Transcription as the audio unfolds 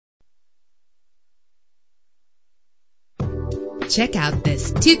Check out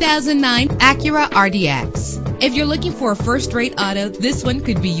this 2009 Acura RDX. If you're looking for a first-rate auto, this one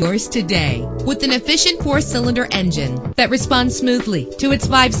could be yours today. With an efficient 4-cylinder engine that responds smoothly to its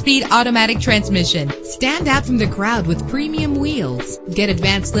 5-speed automatic transmission. Stand out from the crowd with premium wheels. Get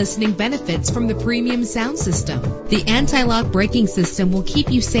advanced listening benefits from the premium sound system. The anti-lock braking system will keep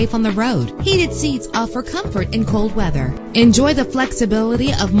you safe on the road. Heated seats offer comfort in cold weather. Enjoy the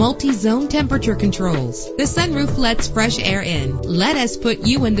flexibility of multi-zone temperature controls. The sunroof lets fresh air in. Let us put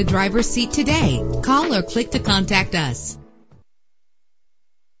you in the driver's seat today. Call or click to contact us.